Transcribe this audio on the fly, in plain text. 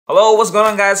Hello, what's going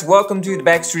on guys? Welcome to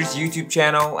TheBagStreet's YouTube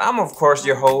channel. I'm of course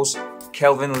your host,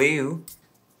 Kelvin Liu.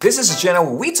 This is a channel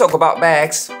where we talk about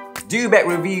bags, do bag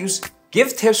reviews,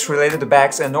 give tips related to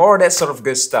bags and all that sort of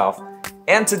good stuff.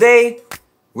 And today,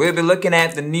 we'll be looking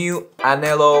at the new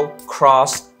Anello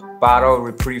Cross Bottle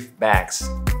REPREVE bags.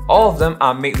 All of them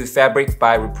are made with fabric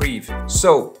by REPREVE.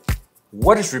 So,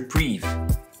 what is REPREVE?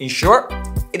 In short,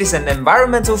 it is an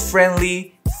environmental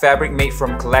friendly fabric made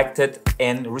from collected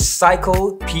and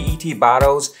recycled PET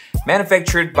bottles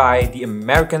manufactured by the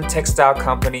American textile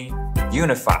company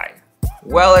Unifi.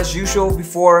 Well, as usual,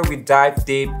 before we dive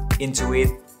deep into it,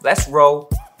 let's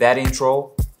roll that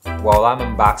intro while I'm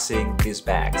unboxing these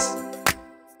bags.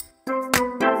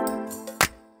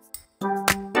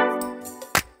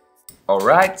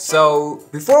 Alright, so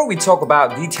before we talk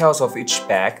about details of each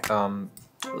bag,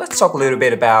 let's talk a little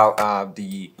bit about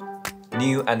the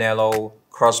new Anello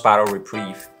Cross Bottle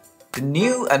REPREVE. The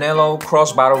new Anello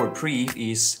Cross Bottle REPREVE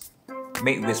is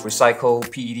made with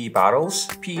recycled PET bottles.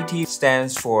 PET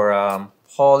stands for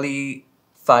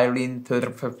Polyethylene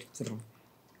Terephthalate.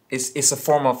 It's a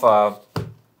form of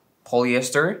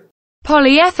polyester.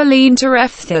 Polyethylene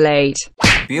Terephthalate.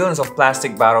 Billions of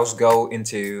plastic bottles go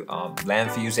into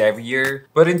landfills every year.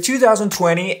 But in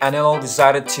 2020, Anello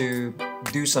decided to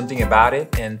do something about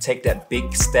it and take that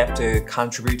big step to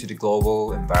contribute to the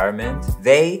global environment.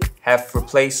 They have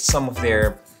replaced some of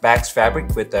their bags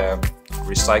fabric with a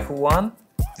recycled one.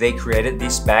 They created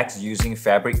these bags using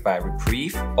fabric by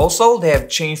REPREVE. Also, they have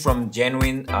changed from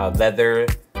genuine leather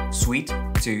suede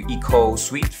to eco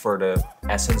suede for the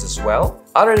essence as well.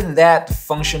 Other than that,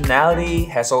 functionality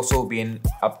has also been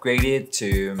upgraded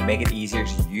to make it easier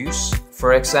to use.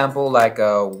 For example, like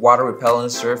a water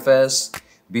repellent surface,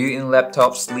 built-in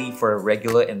laptop sleeve for a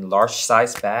regular and large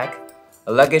size bag,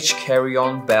 a luggage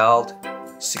carry-on belt,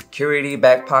 security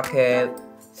back pocket,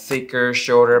 thicker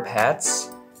shoulder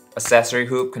pads, accessory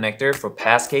hoop connector for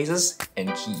pass cases,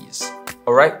 and keys.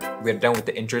 Alright, we're done with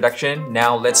the introduction.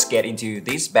 Now let's get into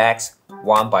these bags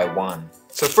one by one.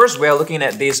 So first we're looking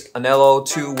at this Anello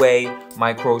two-way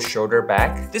micro shoulder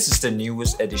bag. This is the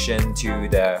newest addition to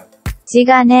the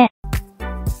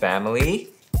family.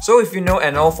 So if you know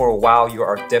Anello for a while, you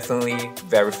are definitely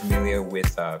very familiar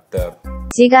with the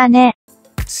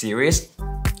series.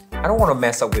 I don't want to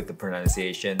mess up with the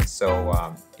pronunciation,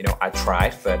 so you know, I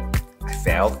tried but I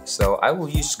failed. So I will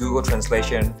use Google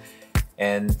Translation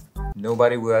and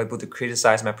nobody will be able to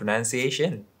criticize my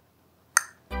pronunciation.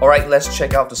 Alright, let's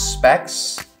check out the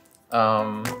specs.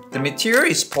 The material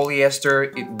is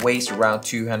polyester. It weighs around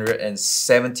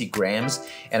 270 grams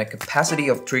and a capacity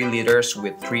of 3 liters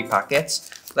with 3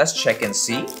 pockets. Let's check and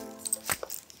see.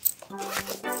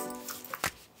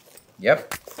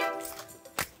 Yep.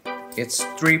 It's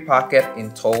 3 pockets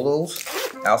in total.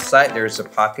 Outside there's a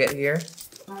pocket here.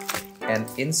 And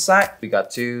inside we got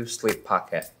 2 slip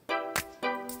pockets.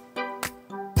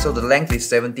 So the length is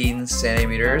 17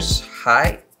 centimeters,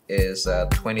 height is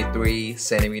 23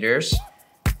 centimeters,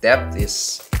 depth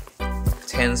is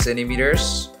 10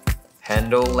 centimeters,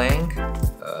 handle length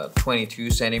 22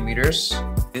 centimeters.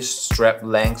 This strap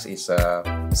length is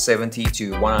 70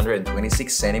 to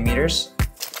 126 centimeters.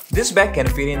 This bag can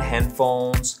fit in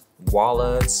handphones,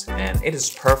 wallets, and it is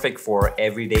perfect for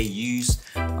everyday use,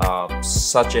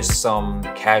 such as some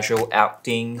casual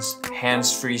outings,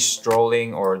 hands-free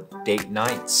strolling, or date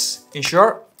nights. In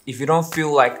short, if you don't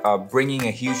feel like bringing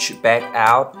a huge bag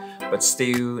out but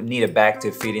still need a bag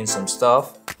to fit in some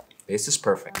stuff, this is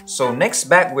perfect. So next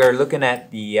bag, we're looking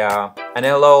at the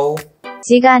Anello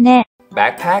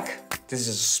backpack. This is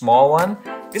a small one.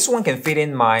 This one can fit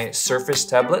in my Surface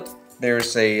tablet.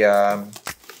 There's a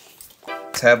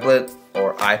tablet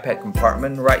or iPad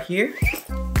compartment right here.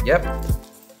 Yep,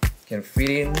 can fit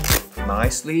in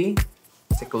nicely.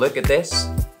 Take a look at this.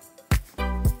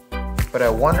 But I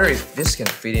wonder if this can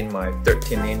fit in my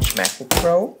 13-inch MacBook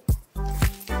Pro.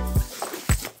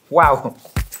 Wow,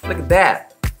 look at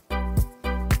that.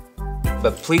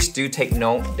 But please do take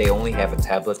note, they only have a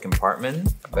tablet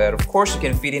compartment. But of course you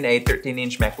can fit in a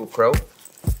 13-inch MacBook Pro,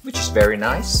 which is very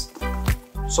nice.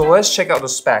 So let's check out the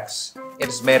specs. It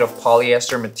is made of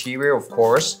polyester material, of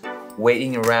course,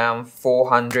 weighing around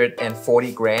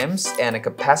 440 grams and a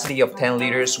capacity of 10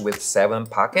 liters with 7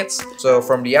 pockets. So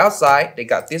from the outside, they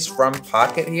got this front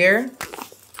pocket here.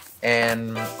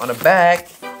 And on the back,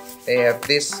 they have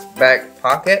this back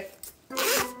pocket.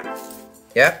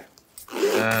 Yep.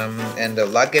 And the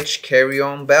luggage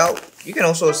carry-on belt. You can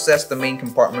also access the main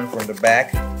compartment from the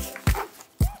back.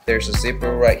 There's a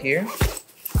zipper right here.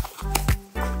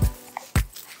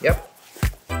 Yep.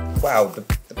 Wow, the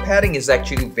padding is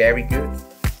actually very good.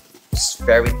 It's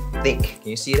very thick. Can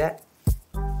you see that?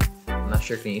 not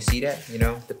sure, can you see that? You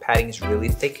know, the padding is really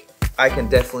thick. I can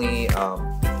definitely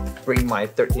bring my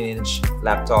 13-inch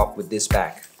laptop with this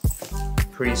bag.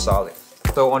 Pretty solid.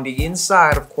 So on the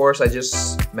inside, of course, I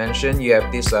just mentioned you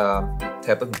have this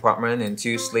tablet compartment and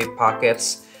 2 slip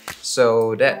pockets.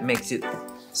 So that makes it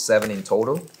 7 in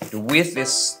total. The width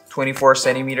is 24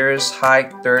 centimeters,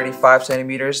 height 35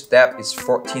 centimeters, depth is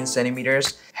 14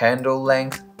 centimeters, handle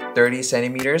length 30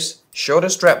 centimeters, shoulder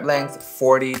strap length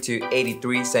 40 to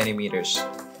 83 centimeters.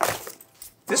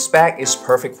 This bag is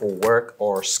perfect for work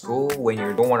or school when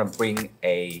you don't want to bring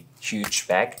a huge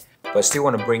bag, but still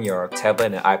want to bring your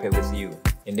tablet and iPad with you.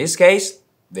 In this case,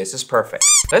 this is perfect.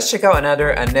 Let's check out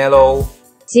another anello.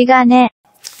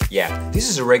 Yeah, this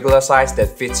is a regular size that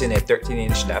fits in a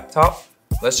 13-inch laptop.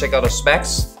 Let's check out the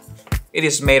specs. It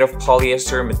is made of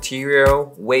polyester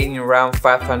material, weighing around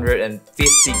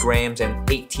 550 grams and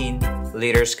 18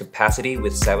 liters capacity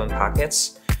with 7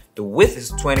 pockets. The width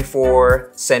is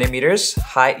 24 centimeters,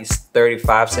 height is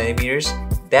 35 centimeters,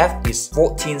 depth is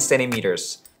 14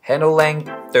 centimeters, handle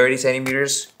length 30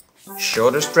 centimeters,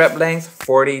 shoulder strap length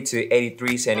 40 to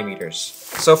 83 centimeters.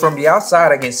 So from the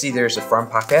outside, I can see there's a front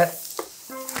pocket,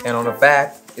 and on the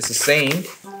back, it's the same.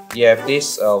 You have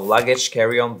this luggage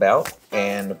carry-on belt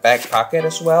and the back pocket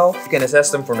as well. You can access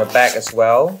them from the back as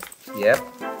well. Yep.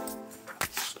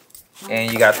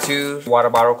 And you got 2 water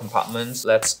bottle compartments.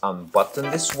 Let's unbutton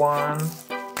this one,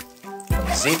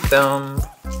 unzip them,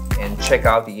 and check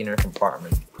out the inner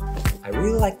compartment. I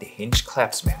really like the hinge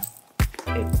clasps, man.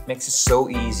 It makes it so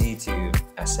easy to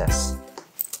access.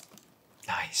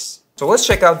 Nice. So let's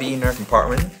check out the inner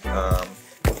compartment.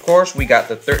 Of course, we got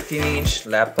the 13-inch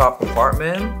laptop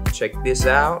compartment. Check this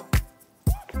out.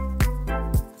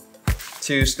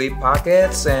 2 slip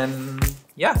pockets, and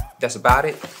yeah, that's about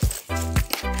it.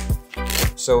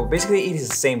 So basically, it is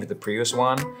the same with the previous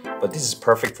one, but this is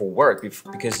perfect for work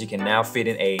because you can now fit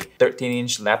in a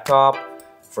 13-inch laptop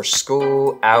for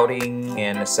school, outing,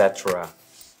 and etc.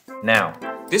 Now,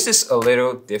 this is a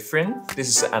little different. This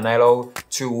is an anello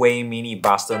 2-way mini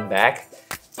Boston bag.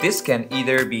 This can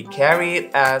either be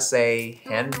carried as a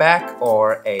handbag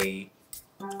or a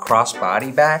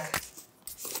crossbody bag.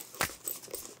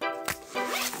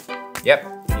 Yep,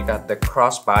 you got the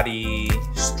crossbody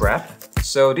strap.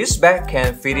 So this bag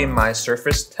can fit in my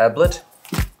Surface tablet.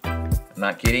 I'm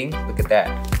not kidding, look at that.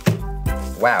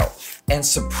 Wow. And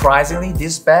surprisingly,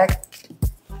 this bag,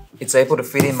 it's able to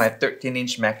fit in my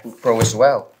 13-inch MacBook Pro as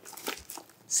well.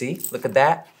 See, look at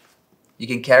that. You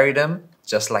can carry them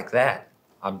just like that.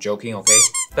 I'm joking, okay?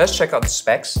 Let's check out the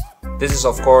specs. This is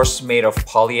of course made of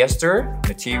polyester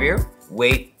material,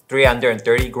 weight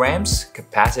 330 grams,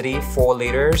 capacity 4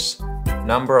 liters,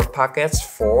 number of pockets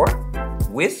 4,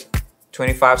 width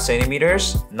 25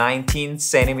 centimeters, 19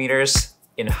 centimeters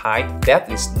in height, depth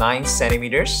is 9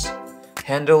 centimeters,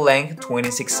 handle length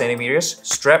 26 centimeters,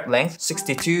 strap length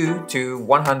 62 to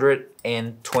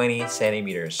 120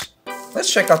 centimeters.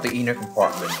 Let's check out the inner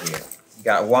compartment here. You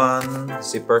got 1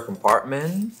 zipper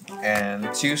compartment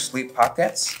and 2 slip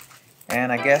pockets,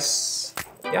 and I guess,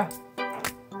 yeah,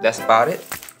 that's about it.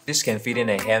 This can fit in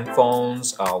a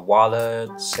headphones,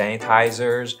 wallet,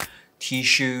 sanitizers,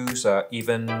 tissues,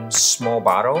 even small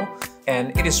bottle,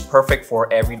 and it is perfect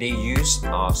for everyday use,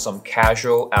 some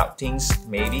casual outings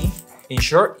maybe. In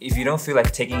short, if you don't feel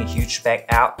like taking a huge bag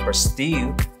out but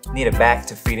still need a bag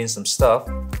to fit in some stuff,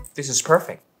 this is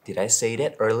perfect. Did I say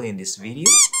that early in this video?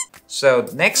 So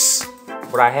next,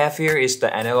 what I have here is the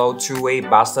anello 2-way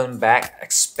Boston bag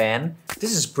expand.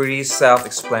 This is pretty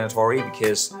self-explanatory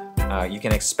because you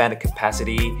can expand the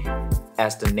capacity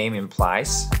as the name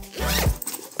implies.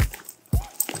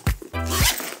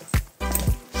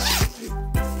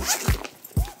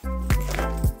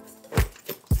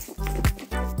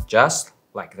 Just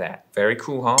like that. Very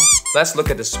cool, huh? Let's look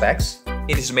at the specs.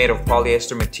 It is made of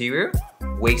polyester material,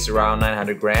 weighs around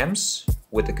 900 grams,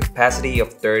 with a capacity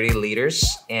of 30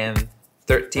 liters and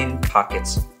 13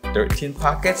 pockets. 13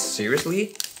 pockets?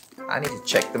 Seriously? I need to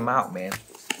check them out, man.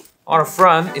 On the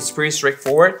front, it's pretty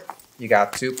straightforward. You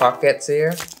got 2 pockets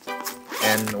here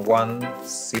and 1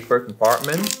 zipper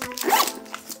compartment.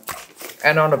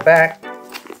 And on the back,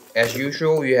 as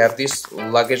usual, you have this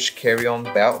luggage carry-on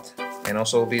belt and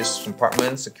also this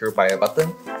compartment secured by a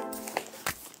button.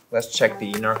 Let's check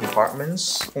the inner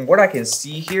compartments. From what I can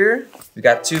see here, we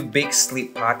got 2 big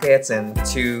slip pockets and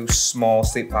 2 small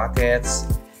slip pockets,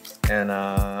 and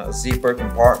a zipper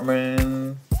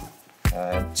compartment,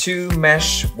 2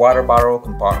 mesh water bottle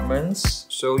compartments.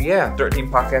 So yeah, 13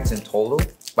 pockets in total.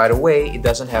 By the way, it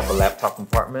doesn't have a laptop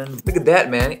compartment. Look at that,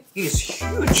 man, it is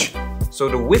huge. So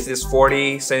the width is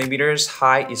 40 centimeters,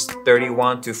 height is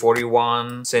 31 to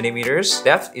 41 centimeters,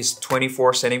 depth is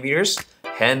 24 centimeters,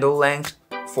 handle length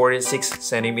 46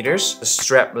 centimeters, the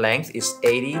strap length is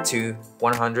 80 to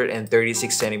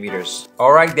 136 centimeters.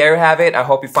 Alright, there you have it. I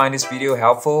hope you find this video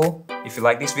helpful. If you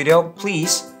like this video,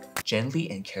 please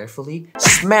gently and carefully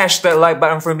smash that like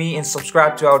button for me and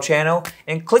subscribe to our channel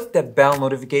and click that bell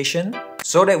notification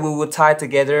so that we will tie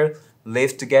together,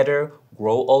 live together,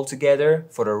 grow all together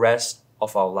for the rest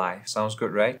of our life. Sounds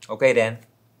good, right? Okay then,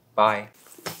 bye.